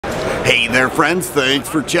Hey there friends, thanks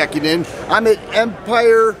for checking in. I'm at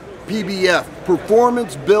Empires PBF,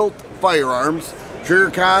 Performance Built Firearms,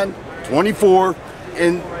 TriggerCon 24,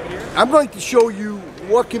 and I'm going to show you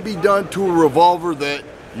what can be done to a revolver that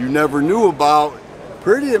you never knew about.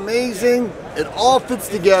 Pretty amazing, it all fits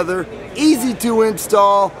together, easy to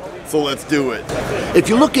install, so let's do it. If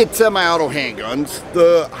you look at semi-auto handguns,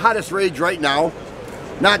 the hottest rage right now,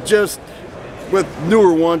 not just with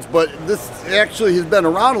newer ones, but this actually has been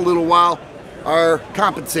around a little while, are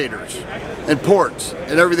compensators and ports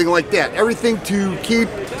and everything like that. Everything to keep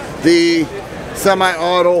the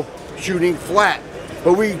semi-auto shooting flat.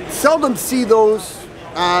 But we seldom see those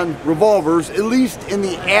on revolvers, at least in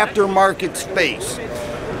the aftermarket space.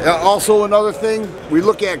 Also another thing, we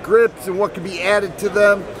look at grips and what can be added to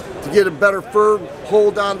them to get a better firm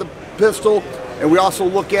hold on the pistol, and we also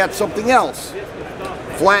look at something else,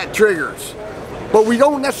 flat triggers. But we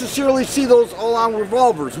don't necessarily see those all on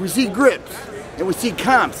revolvers. We see grips and we see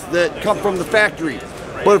comps that come from the factory.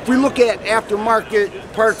 But if we look at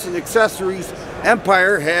aftermarket parts and accessories,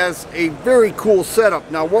 Empire has a very cool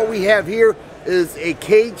setup. Now what we have here is a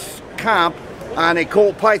cage comp on a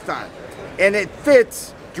Colt Python, and it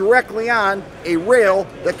fits directly on a rail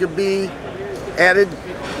that could be added,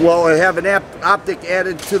 well, I have an optic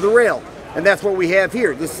added to the rail, and that's what we have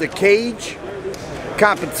here. This is a cage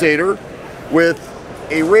compensator with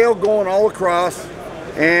a rail going all across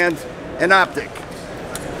and an optic.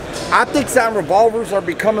 Optics on revolvers are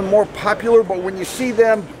becoming more popular, but when you see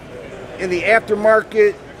them in the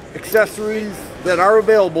aftermarket accessories that are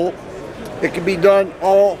available, it can be done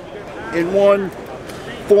all in one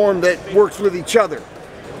form that works with each other.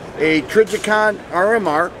 A Trijicon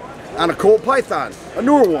RMR on a Colt Python, a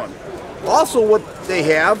newer one. Also what they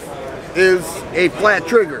have is a flat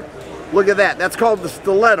trigger. Look at that, that's called the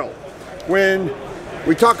stiletto. When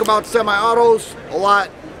we talk about semi-autos, a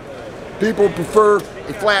lot people prefer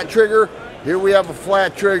a flat trigger. Here we have a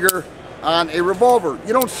flat trigger on a revolver.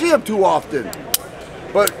 You don't see them too often,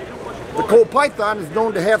 but the Colt Python is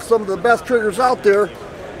known to have some of the best triggers out there.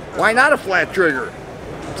 Why not a flat trigger?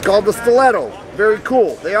 It's called the stiletto. Very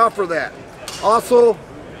cool, they offer that. Also,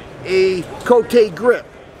 a Cote grip.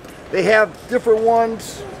 They have different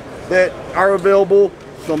ones that are available,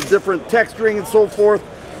 some different texturing and so forth,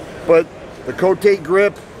 but the Cote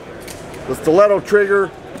grip, the stiletto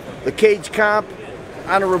trigger, the cage comp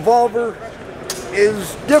on a revolver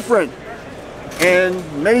is different,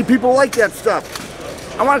 and many people like that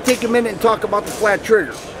stuff. I want to take a minute and talk about the flat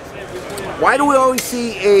trigger. Why do we always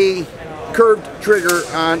see a curved trigger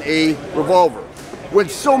on a revolver when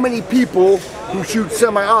so many people who shoot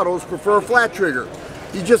semi-autos prefer a flat trigger?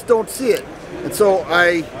 You just don't see it. And so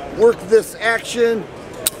I work this action,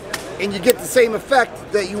 and you get the same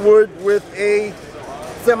effect that you would with a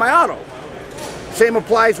semi-auto. Same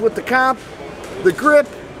applies with the comp, the grip.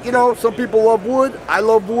 You know, some people love wood, I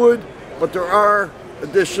love wood, but there are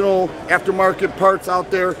additional aftermarket parts out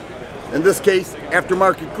there. In this case,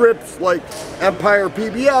 aftermarket grips like Empires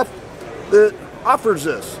PBF that offers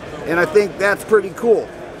this, and I think that's pretty cool.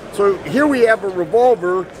 So here we have a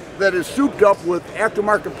revolver that is souped up with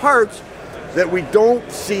aftermarket parts that we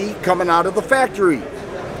don't see coming out of the factory.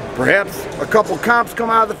 Perhaps a couple comps come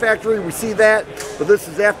out of the factory, we see that, but this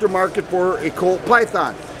is aftermarket for a Colt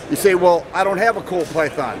Python. You say, well, I don't have a Colt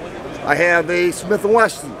Python. I have a Smith &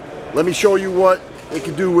 Wesson. Let me show you what it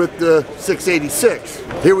can do with the 686.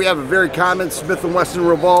 Here we have a very common Smith & Wesson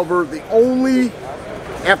revolver. The only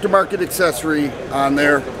aftermarket accessory on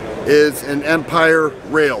there is an Empire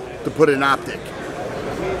rail to put an optic.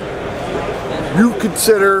 You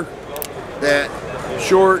consider that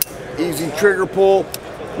short, easy trigger pull.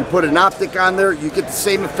 You put an optic on there, you get the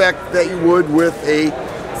same effect that you would with a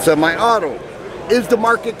semi-auto. Is the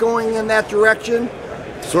market going in that direction?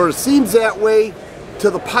 Sort of seems that way to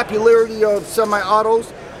the popularity of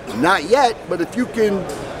semi-autos. Not yet, but if you can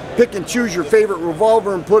pick and choose your favorite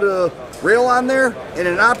revolver and put a rail on there and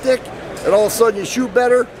an optic, and all of a sudden you shoot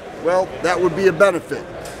better, well, that would be a benefit.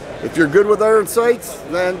 If you're good with iron sights,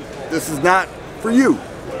 then this is not for you.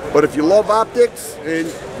 But if you love optics and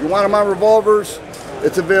you want them on revolvers,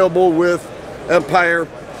 it's available with Empires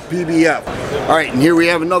PBF. All right, and here we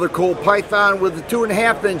have another Colt Python with a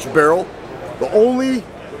 2.5-inch barrel. The only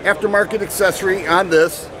aftermarket accessory on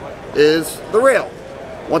this is the rail.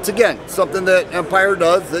 Once again, something that Empire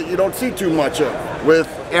does that you don't see too much of with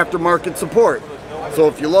aftermarket support. So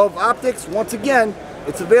if you love optics, once again,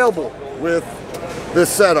 it's available with this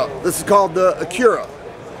setup. This is called the Acura.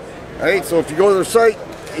 All right, so if you go to their site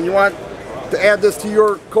and you want to add this to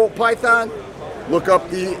your Colt Python, look up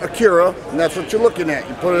the Acura, and that's what you're looking at.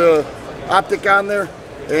 You put an optic on there,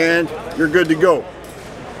 and you're good to go.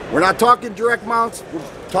 We're not talking direct mounts, we're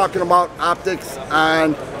talking about optics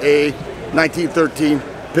on a 1913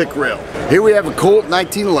 pick rail. Here we have a Colt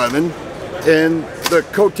 1911, and the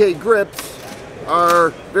Cote grips are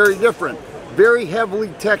very different. Very heavily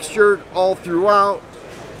textured all throughout,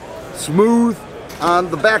 smooth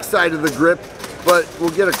on the back side of the grip, but we'll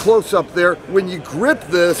get a close-up there. When you grip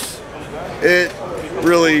this, it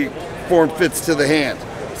really form-fits to the hand.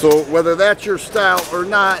 So whether that's your style or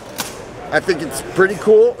not, I think it's pretty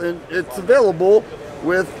cool, and it's available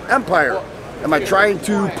with Empire. Am I trying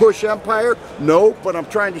to push Empire? No, but I'm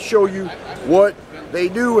trying to show you what they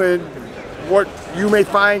do and what you may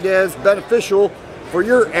find as beneficial for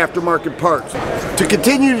your aftermarket parts. To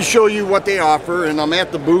continue to show you what they offer, and I'm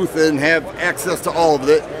at the booth and have access to all of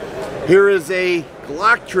it, here is a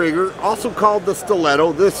Glock trigger, also called the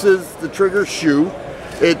stiletto. This is the trigger shoe.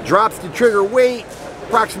 It drops the trigger weight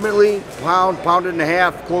approximately pound and a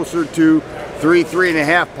half, closer to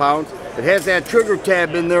 3.5 pounds. It has that trigger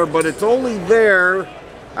tab in there, but it's only there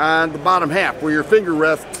on the bottom half where your finger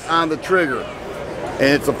rests on the trigger. And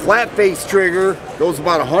it's a flat face trigger, goes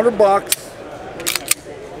about 100 bucks.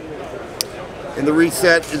 And the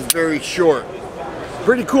reset is very short.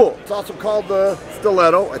 Pretty cool. It's also called the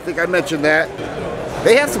stiletto. I think I mentioned that.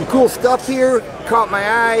 They have some cool stuff here. Caught my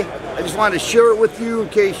eye. I just wanted to share it with you in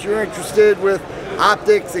case you're interested with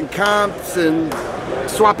optics and comps and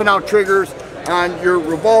swapping out triggers on your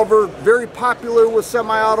revolver. Very popular with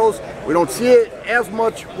semi-autos. We don't see it as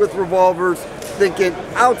much with revolvers. Thinking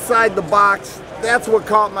outside the box, that's what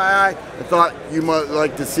caught my eye. I thought you might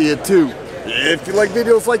like to see it too. If you like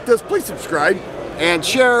videos like this, please subscribe and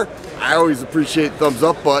share. I always appreciate the thumbs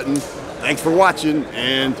up button. Thanks for watching,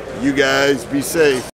 and you guys be safe.